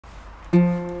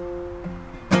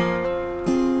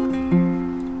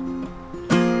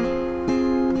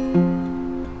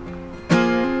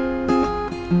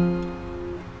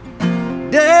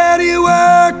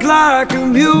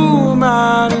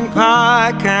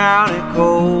down and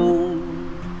cold.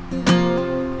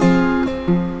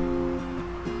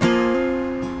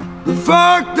 But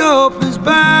fucked up, his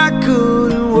back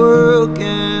couldn't work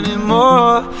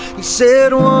anymore. He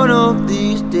said one of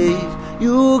these days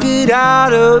you'll get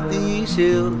out of these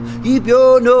hills. Keep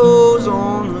your nose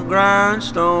on the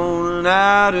grindstone and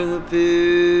out of the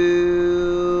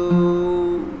pill.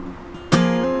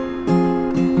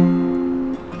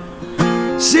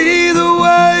 See the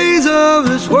ways of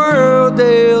this world,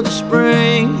 they'll just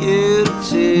bring you to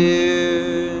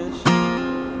tears.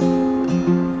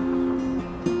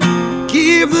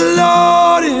 Keep the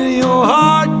Lord in your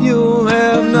heart, you'll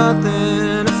have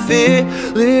nothing to fear.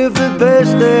 Live the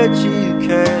best that you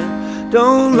can.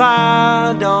 Don't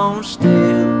lie, don't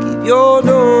steal. Keep your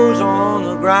nose on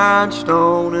the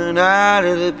grindstone and out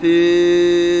of the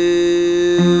pills.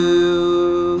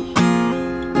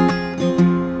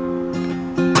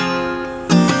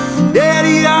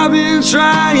 Daddy, I've been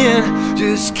trying,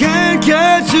 just can't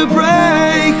catch a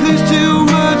break. There's too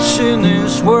much in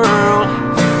this world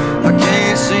I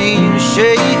can't seem to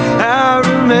shake. I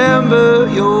remember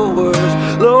your words,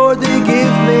 Lord, they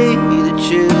give me the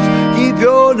chills. Keep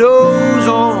your nose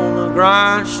on the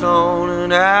grindstone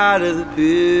and out of the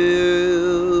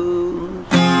pills.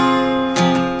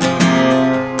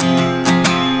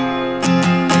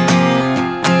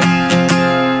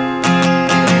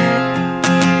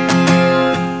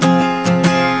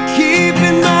 Keep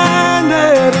in mind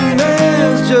that a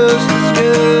man's just as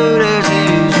good as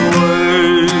his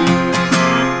word.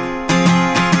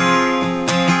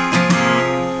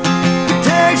 It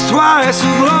takes twice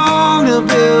as long to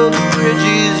build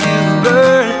bridges you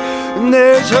burn, and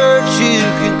there's hurt you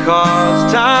can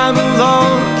cause time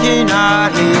alone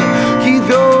cannot heal. Keep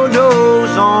your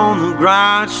nose on the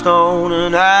grindstone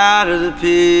and out of the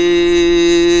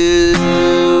pit.